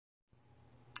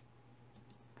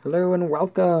Hello and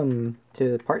welcome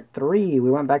to part 3.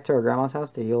 We went back to our grandma's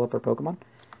house to heal up our Pokemon.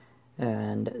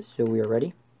 And so we are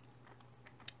ready.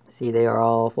 See, they are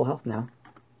all full health now.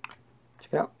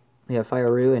 Check it out. We have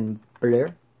Fire and Blair.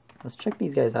 Let's check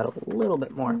these guys out a little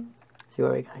bit more. See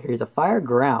what we got here. He's a Fire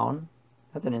Ground.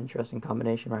 That's an interesting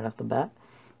combination right off the bat.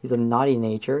 He's a Naughty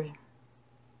Nature.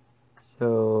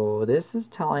 So this is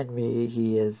telling me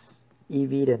he is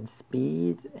EV'd in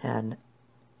speed and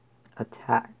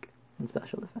attack and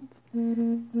special defense.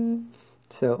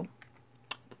 So,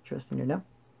 it's interesting to know.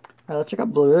 Alright, let's check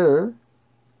out Blue.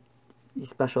 He's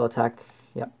special attack.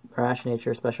 Yep, Rash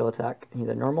Nature, special attack. He's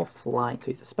a normal flying, so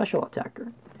he's a special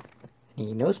attacker. And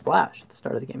he knows Flash at the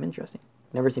start of the game. Interesting.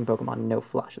 Never seen Pokemon know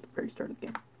Flash at the very start of the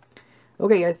game.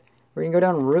 Okay, guys, we're gonna go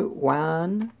down Route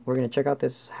 1. We're gonna check out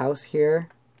this house here.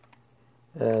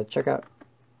 Check out.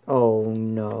 Oh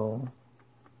no.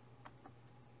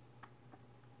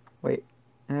 Wait.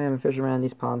 I am a fisherman in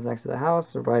these ponds next to the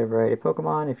house. Provide a variety of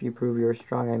Pokemon. If you prove you're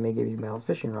strong, I may give you a metal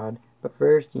fishing rod. But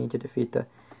first, you need to defeat the...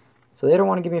 So they don't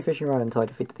want to give me a fishing rod until I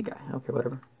defeat the guy. Okay,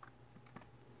 whatever.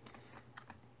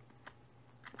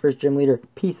 First gym leader.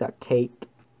 Piece of cake.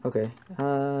 Okay.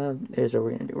 Here's what we're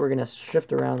going to do. We're going to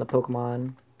shift around the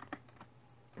Pokemon.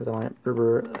 Because I want it...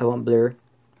 I want Blur.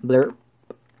 Blurp.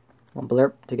 I want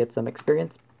Blurp to get some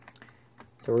experience.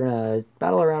 So we're going to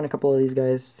battle around a couple of these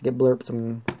guys to get Blurp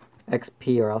some...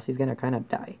 XP, or else he's gonna kind of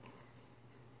die.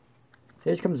 So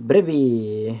here comes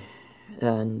Bribby,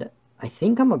 and I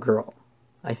think I'm a girl.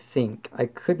 I think. I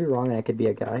could be wrong and I could be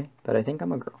a guy, but I think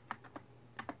I'm a girl.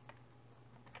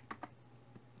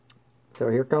 So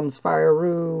here comes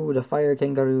Fire-Roo, the Fire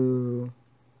Kangaroo.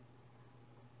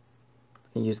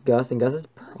 Can use Gus, and Gus is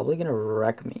probably gonna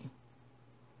wreck me.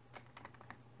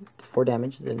 4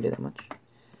 damage, didn't do that much.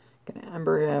 Gonna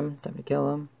Ember him, time to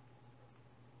kill him.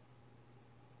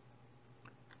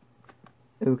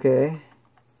 Okay,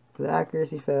 so the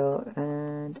accuracy fell,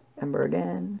 and Ember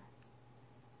again.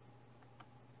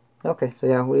 Okay, so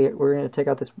yeah, we're gonna take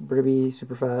out this Bribby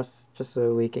super fast, just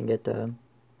so we can get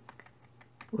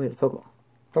wait, Pokeball.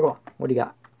 Pokeball, what do you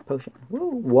got? Potion. Woo,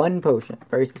 1 potion,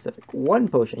 very specific. 1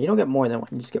 potion. You don't get more than 1.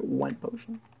 You just get 1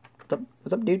 potion. What's up?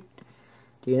 What's up, dude?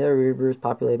 Do you know the river is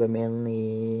populated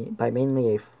by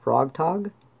mainly a frog tog?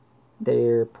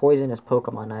 They're poisonous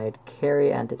Pokemon. I'd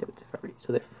carry antidotes if I were you.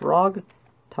 So the frog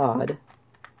Todd.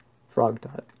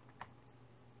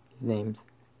 These names.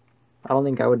 I don't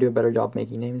think I would do a better job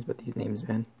making names, but these names,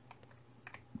 man.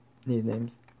 These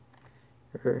names.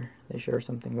 They share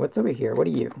something. What's over here? What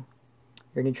are you?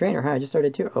 You're a new trainer, huh? I just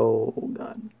started too. Oh,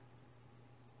 God.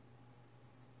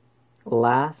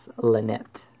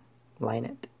 Linnet.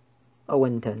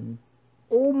 Owenton.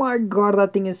 Oh my God,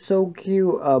 that thing is so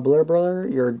cute. Blur,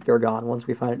 you're gone. Once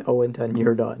we find an Owenton,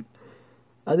 you're done.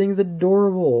 That thing's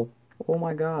adorable. Oh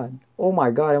my God. Oh my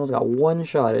God, I almost got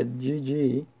one-shotted.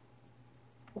 GG.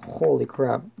 Holy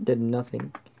crap. Did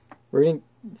nothing. We're gonna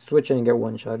switch in and get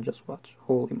one-shot. Just watch.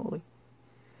 Holy moly.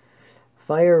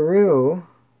 Fire-Roo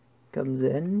comes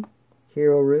in.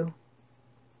 Hero-Roo.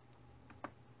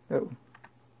 Oh.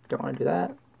 Don't want to do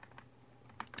that.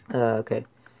 Okay.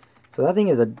 So that thing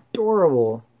is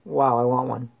adorable. Wow, I want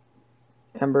one.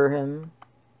 Ember him.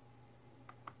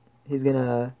 He's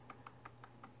gonna,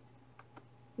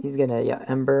 yeah,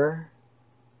 Ember.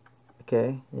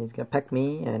 Okay, and he's gonna peck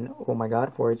me, and oh my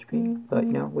God, 4 HP. But,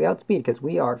 you know, we outspeed because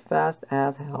we are fast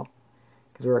as hell.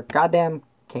 Because we're a goddamn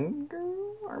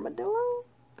kangaroo armadillo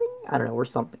thing? I don't know, we're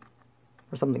something.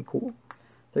 We're something cool.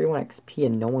 31 XP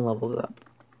and no one levels up.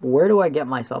 Where do I get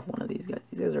myself one of these guys?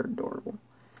 These guys are adorable.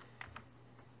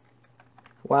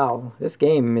 Wow, this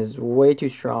game is way too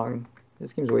strong.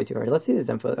 This game's way too hard. Let's see this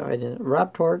info though. I didn't.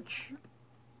 Raptorch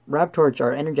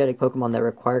are energetic Pokemon that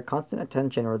require constant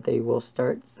attention or they will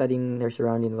start setting their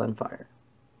surroundings on fire.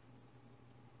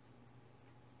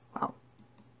 Wow.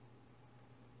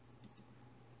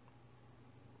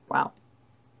 Wow.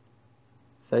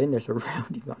 Setting their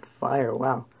surroundings on fire.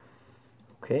 Wow.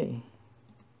 Okay.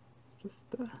 It's just,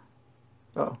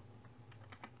 oh.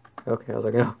 Okay, I was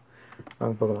like, no.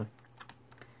 Wrong Pokemon.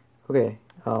 Okay,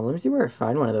 let me see where I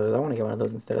find one of those. I want to get one of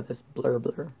those instead of this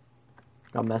Blur.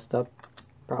 Got messed up.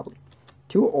 Probably.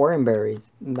 2 Oran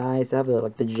Berries. Nice. I have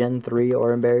the Gen 3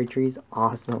 Oran Berry trees.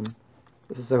 Awesome.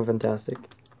 This is so fantastic.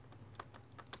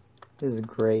 This is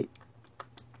great.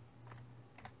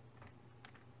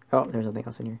 Oh, there's something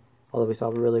else in here. Although we saw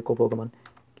a really cool Pokemon.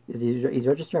 He's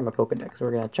registered in my Pokedex. So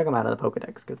we're going to check him out of the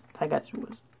Pokedex. Because that guy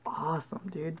was awesome,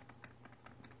 dude.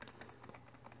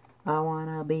 I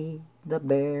wanna be the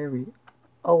berry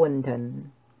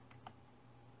Owenton.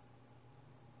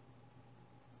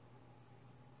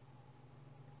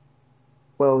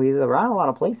 Well, he's around a lot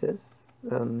of places.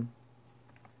 I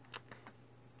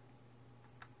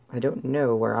don't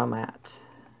know where I'm at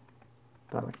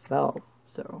by myself,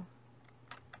 so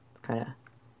it's kind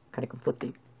of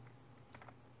conflicting.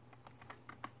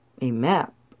 A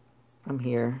map. I'm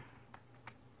here.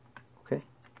 Okay.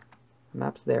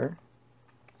 Map's there.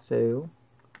 So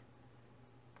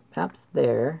map's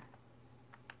there.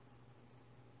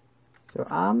 So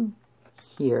I'm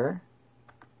here.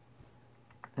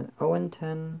 And 0 and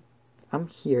 10. I'm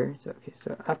here. So okay,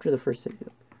 so after the first city.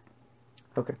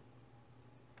 Okay.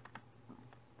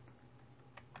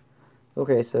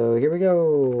 Okay, so here we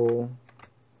go.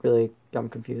 Really, I'm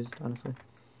confused, honestly.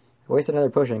 I wasted another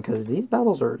potion because these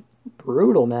battles are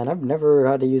brutal, man. I've never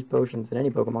had to use potions in any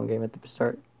Pokemon game at the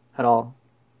start at all.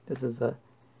 This is a...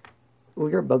 Ooh,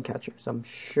 you're a bug catcher, so I'm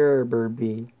sure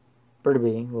Bird-Bee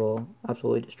will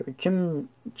absolutely destroy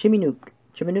Chimminuk.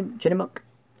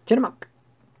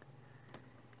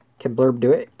 Can Blurb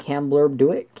do it? Can Blurb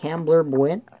do it? Can Blurb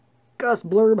win? Gus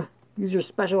Blurb, use your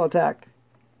special attack.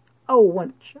 Oh,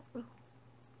 one shot.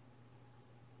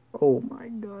 Oh my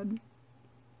god.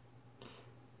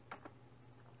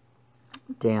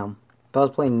 Damn. If I was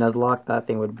playing Nuzlocke, that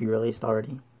thing would be released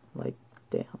already. Like,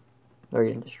 damn. They're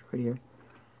getting destroyed here.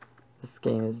 This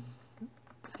game's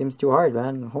too hard,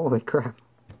 man. Holy crap.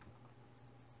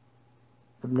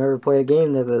 I've never played a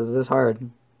game that is this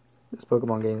hard. This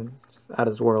Pokemon game is just out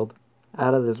of this world.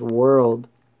 Out of this world.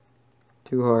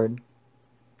 Too hard.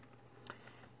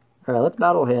 Alright, let's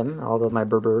battle him, although my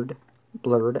Blurd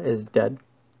is dead,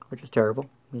 which is terrible.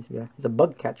 He's a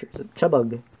bug catcher. He's a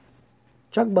Chugbug.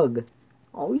 Chugbug.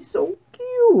 Oh, he's so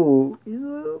cute. He's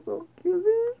so cute.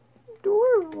 He's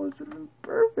adorable. It's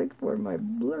perfect for my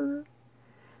Blur.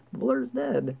 Blur's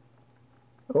dead.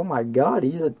 Oh my god,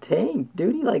 he's a tank.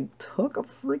 Dude, he like took a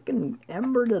freaking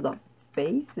ember to the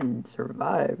face and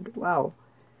survived. Wow.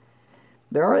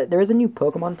 There is a new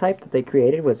Pokemon type that they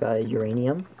created, was a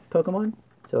Uranium Pokemon.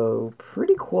 So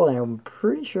pretty cool, and I'm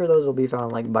pretty sure those will be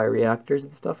found like by reactors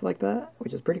and stuff like that,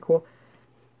 which is pretty cool.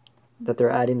 That they're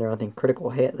adding their own thing, critical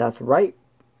hit. That's right.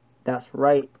 That's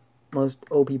right. Most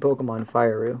OP Pokemon,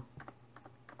 Fire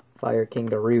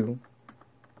Kangaroo.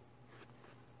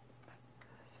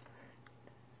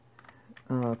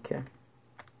 Okay.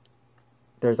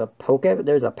 There's a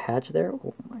patch there.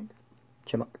 Oh my god.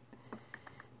 Chimuk.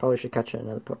 Probably should catch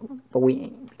another Pokemon. But we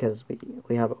ain't, because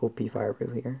we have OP Fire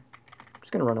here. I'm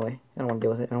just gonna run away. I don't want to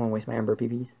deal with it. I don't want to waste my Ember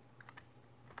PBs.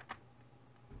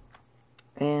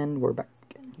 And we're back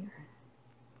in here.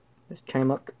 This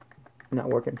Chimuk not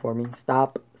working for me.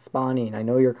 Stop spawning. I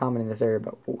know you're common in this area,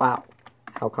 but wow.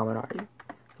 How common are you?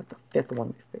 It's like the 5th one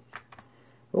we faced.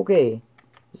 Okay.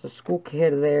 There's a school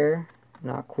kid there.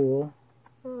 Not cool.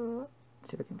 Let's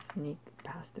see if I can sneak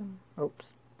past him. Oops.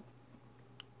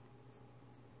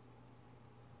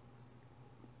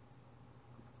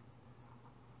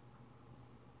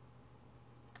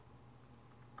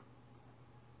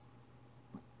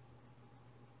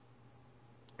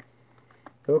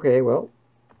 Okay, well.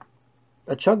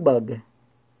 A Chugbug.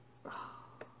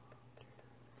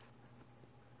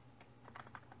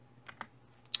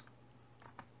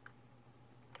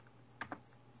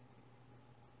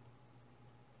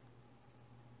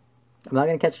 I'm not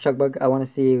gonna catch Chugbug. I want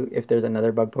to see if there's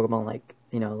another bug Pokemon like,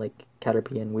 you know, like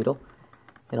Caterpie and Weedle.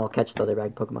 And I'll catch the other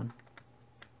bag Pokemon.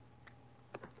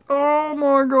 Oh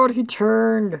my god, he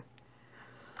turned!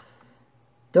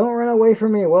 Don't run away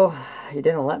from me. Well, he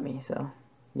didn't let me, so.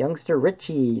 Youngster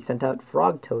Richie sent out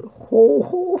Frog Toad.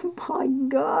 Oh my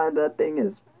god, that thing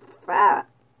is fat.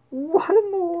 What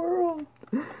in the world?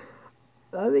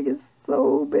 That thing is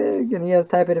so big, and he has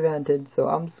type advantage, so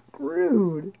I'm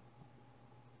screwed.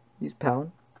 Use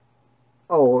Pound.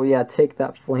 Oh, yeah, take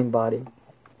that, Flame Body.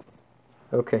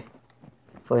 Okay.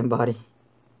 Flame Body.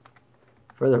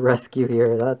 For the rescue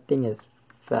here. That thing is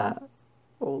fat.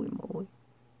 Holy moly.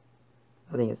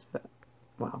 That thing is fat.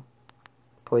 Wow.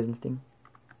 Poison Sting.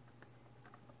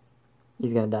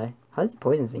 He's gonna die. How does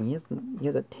Poison Sting? He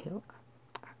has a tail.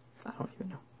 I don't even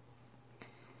know.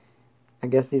 I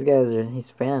guess these guys are his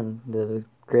fan. The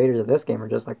creators of this game are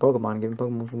just like Pokemon, giving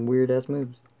Pokemon some weird ass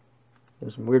moves.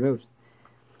 There's some weird moves.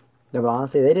 No, but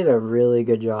honestly, they did a really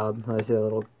good job. I see that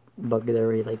little bug there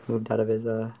where he like moved out of his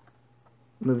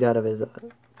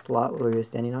slot where he was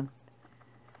standing on.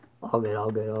 All good,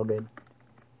 all good, all good.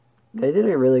 They did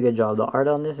a really good job. The art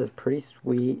on this is pretty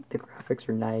sweet. The graphics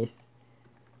are nice.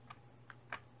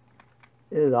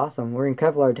 This is awesome. We're in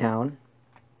Kevlar Town.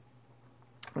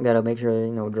 I gotta make sure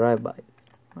no drive-bys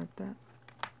like that.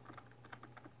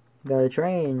 Gotta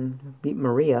train. Beat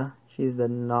Maria. She's the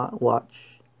now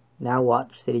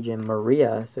watch City Gym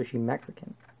Maria, so she's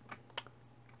Mexican.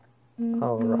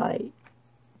 Alright.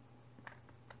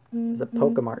 There's a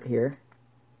Pokemart here.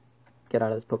 Get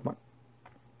out of this Pokemart.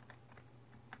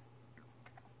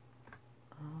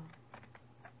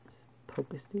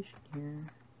 Poke Station here.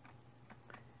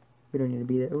 We don't need to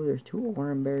be there. Oh, there's 2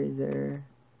 orange berries there.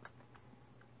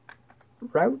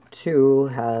 Route 2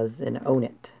 has an Own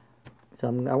It. So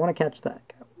I want to catch that.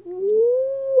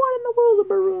 What in the world is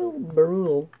a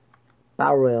Barul?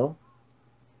 Barrel.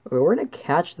 Okay, we're gonna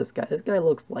catch this guy. This guy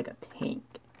looks like a tank.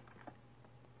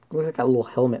 Looks like a little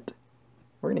helmet.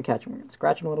 We're gonna catch him. We're gonna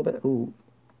scratch him a little bit. Ooh.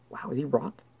 Wow, is he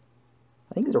rock?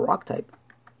 I think he's a rock type.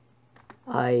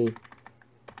 I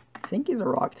think he's a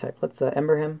rock type. Let's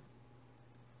ember him.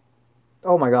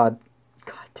 Oh my god.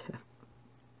 God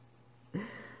damn.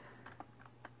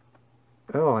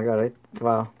 Oh my god,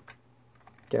 wow.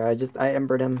 Okay, I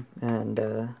embered him and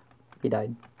he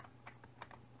died.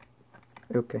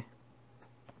 Okay.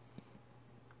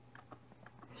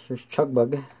 Here's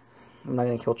Chugbug. I'm not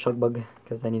gonna kill Chugbug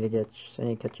because I need to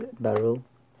catch it. Battle.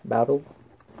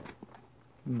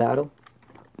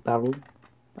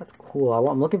 That's cool.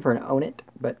 I'm looking for an Own It,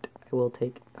 but I will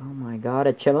take. Oh my god,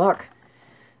 a Chimuk!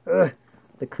 Ugh,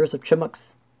 the curse of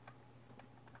Chimuks.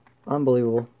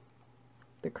 Unbelievable.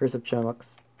 The curse of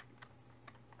Chimuks.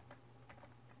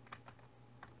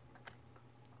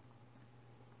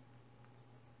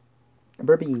 A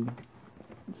Burby.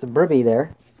 It's a Burby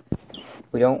there.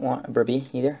 We don't want a Burby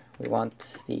either. We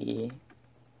want the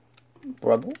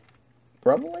Brubble?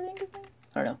 Brubble, I think his name?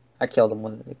 I don't know. I killed him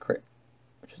with a crit,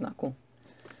 which is not cool.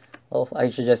 Well, I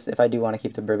should just, if I do want to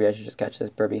keep the Burby, I should just catch this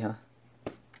Burby, huh?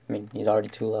 I mean, he's already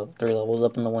 3 levels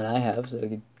up on the one I have, so it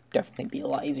could definitely be a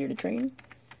lot easier to train.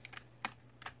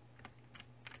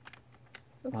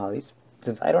 Wow,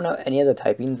 since I don't know any of the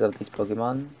typings of these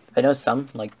Pokemon, I know some,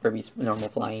 like Burby's normal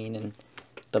flying, and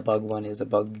the bug one is a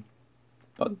bug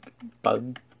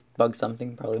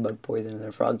something, probably bug poison, and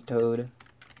a frog toad.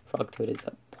 Frog toad is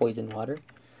a poison water.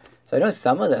 So I know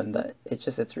some of them, but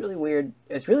it's really weird.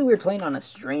 It's really weird playing on a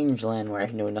strange land where I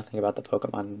know nothing about the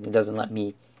Pokemon. It doesn't let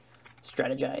me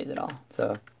strategize at all.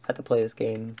 So I have to play this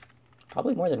game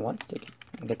probably more than once to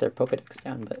get their Pokedex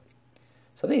down, but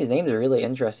some of these names are really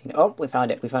interesting. Oh, we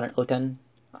found it. We found an O10.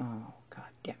 Oh, god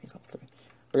damn, he's level 3.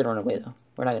 We're gonna run away, though.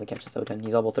 We're not gonna catch this O10.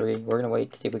 He's level 3. We're gonna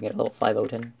wait to see if we can get a level 5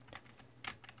 O10.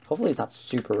 Hopefully it's not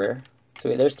super rare.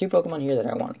 So there's 2 Pokemon here that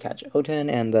I want to catch. O10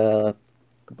 and the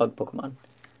bug Pokemon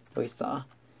we saw.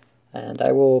 And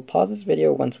I will pause this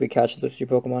video once we catch those 2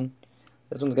 Pokemon.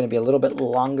 This one's going to be a little bit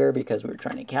longer because we're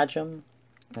trying to catch them.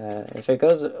 If it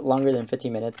goes longer than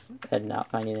 15 minutes and not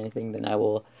finding anything, then I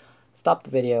will stop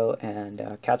the video and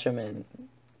catch them and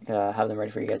have them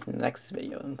ready for you guys in the next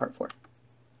video in part 4.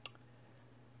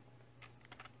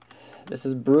 This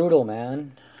is brutal,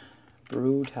 man.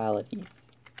 Brutality.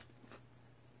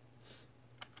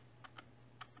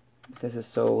 This is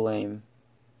so lame.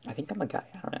 I think I'm a guy.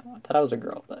 I don't know. I thought I was a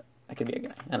girl, but I could be a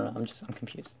guy. I don't know. I'm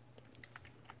confused.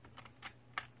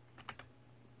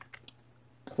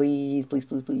 Please, please,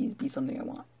 please, please be something I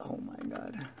want. Oh my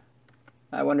god.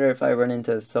 I wonder if I run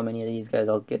into so many of these guys,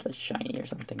 I'll get a shiny or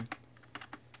something.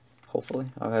 Hopefully.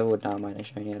 I would not mind a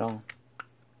shiny at all.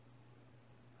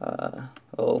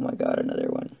 Oh my god, another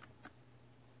one.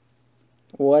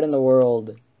 What in the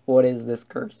world? What is this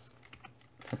curse?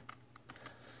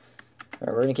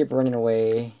 Alright, we're gonna keep running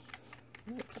away.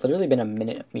 It's literally been a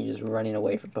minute of me just running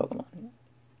away from Pokemon.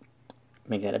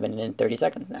 Maybe that have been in 30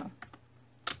 seconds now.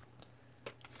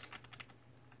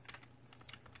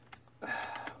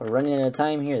 We're running out of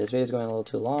time here. This video is going a little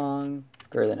too longer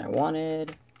than I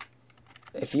wanted.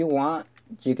 If you want,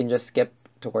 you can just skip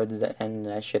towards the end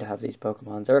and I should have these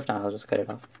Pokemons. Or if not, I'll just cut it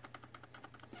off.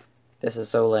 This is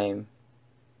so lame.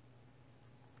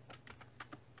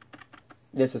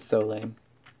 This is so lame.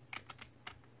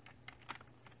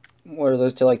 What are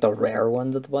those 2, like, the rare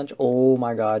ones of the bunch? Oh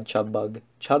my god, Chugbug.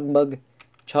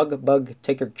 Chugbug,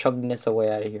 take your chugginess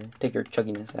away out of here. Take your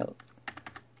chugginess out.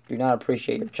 Do not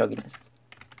appreciate your chugginess.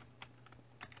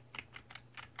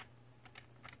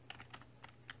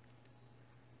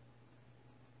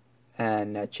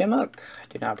 And Chimuk,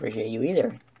 do not appreciate you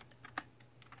either.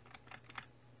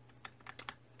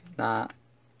 It's not...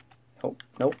 Nope,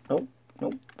 nope, nope,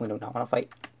 nope. We do not want to fight.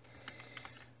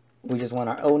 We just want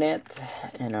our Own It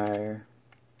and our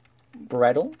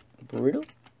Brettle.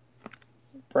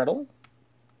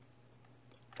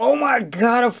 Oh my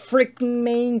god, a freaking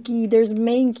Mankey. There's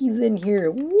Mankeys in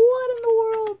here. What in the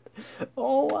world?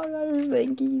 Oh my god, there's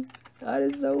Mankeys. That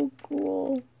is so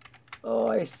cool. Oh,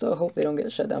 I so hope they don't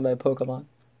get shut down by Pokemon.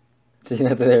 Seeing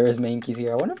that there is Mankeys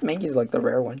here. I wonder if Mankey's like the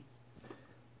rare one.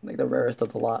 Like the rarest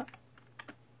of the lot.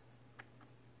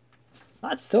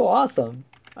 That's so awesome.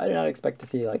 I did not expect to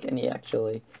see like any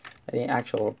actual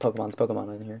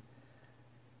Pokemon in here.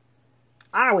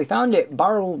 Ah, we found it.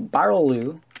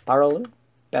 Barrelwell. We'll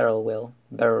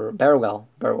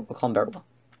call him Barrelwell.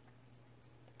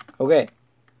 Okay.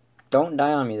 Don't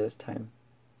die on me this time.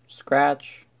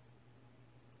 Scratch.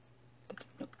 That did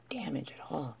no damage at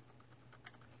all.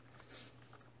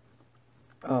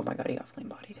 Oh my god, he got flame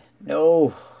bodied.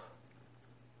 No.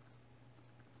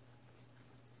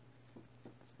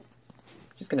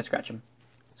 Just gonna scratch him.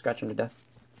 Scratch him to death.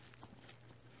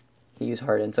 He used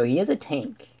Harden, so he is a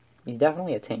tank. He's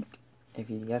definitely a tank. If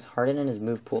he has Harden in his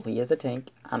move pool, he is a tank.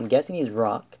 I'm guessing he's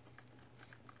Rock.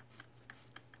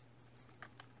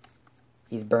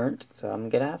 He's burnt, so I'm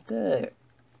gonna have to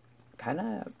kind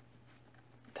of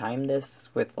time this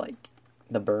with like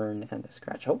the burn and the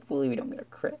scratch. Hopefully we don't get a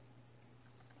crit.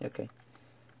 Okay.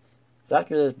 So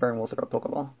after this burn, we'll throw a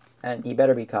Pokeball. And he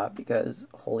better be caught because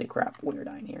holy crap, we're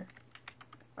dying here.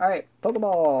 Alright,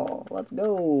 Pokeball! Let's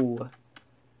go!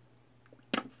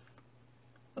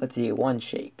 Let's see, 1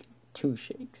 shake, 2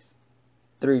 shakes,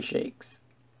 3 shakes.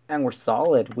 And we're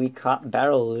solid. We caught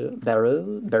Barrel.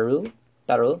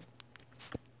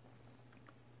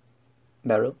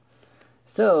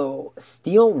 So,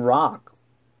 Steel Rock.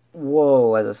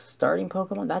 Whoa, as a starting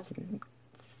Pokemon? That's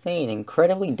insane.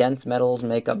 Incredibly dense metals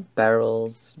make up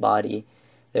Barrel's body.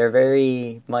 They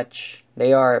are much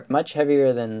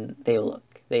heavier than they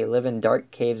look. They live in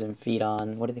dark caves and feed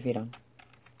on... What do they feed on?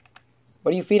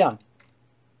 What do you feed on?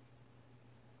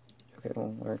 Okay,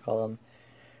 well, we're gonna call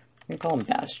him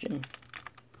Bastion.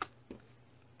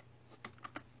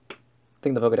 I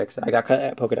think the Pokedex... I got cut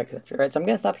at Pokedex entry. Alright, so I'm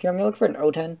gonna stop here. I'm gonna look for an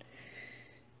O10.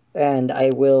 And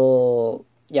I will...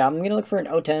 Yeah, I'm gonna look for an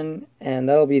O10, and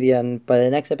that'll be the end. By the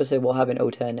next episode, we'll have an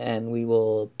O10, and we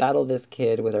will battle this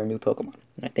kid with our new Pokemon.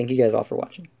 Alright, thank you guys all for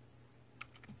watching.